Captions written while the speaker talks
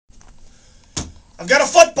I've got a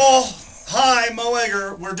football. Hi, Mo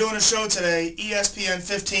Egger. We're doing a show today, ESPN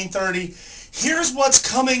 1530. Here's what's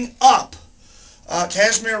coming up.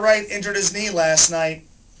 Kashmir Wright injured his knee last night.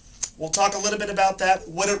 We'll talk a little bit about that,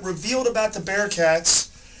 what it revealed about the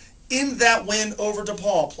Bearcats in that win over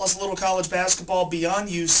DePaul, plus a little college basketball beyond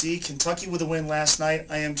UC. Kentucky with a win last night.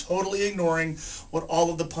 I am totally ignoring what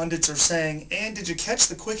all of the pundits are saying. And did you catch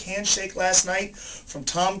the quick handshake last night from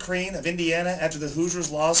Tom Crean of Indiana after the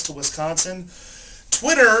Hoosiers lost to Wisconsin?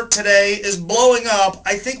 Twitter today is blowing up.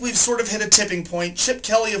 I think we've sort of hit a tipping point. Chip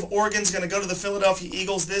Kelly of Oregon is going to go to the Philadelphia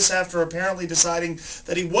Eagles. This after apparently deciding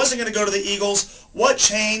that he wasn't going to go to the Eagles. What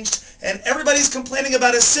changed? And everybody's complaining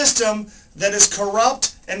about a system that is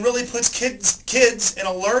corrupt and really puts kids in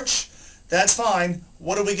a lurch. That's fine.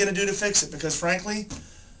 What are we going to do to fix it? Because frankly,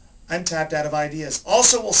 I'm tapped out of ideas.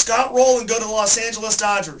 Also, will Scott Rowland go to the Los Angeles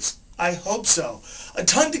Dodgers? I hope so. A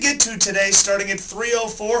ton to get to today starting at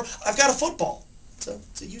 3:04. I've got a football.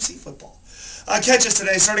 It's a UC football. Catch us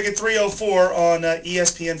today starting at 3:04 on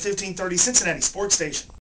ESPN 1530 Cincinnati Sports Station.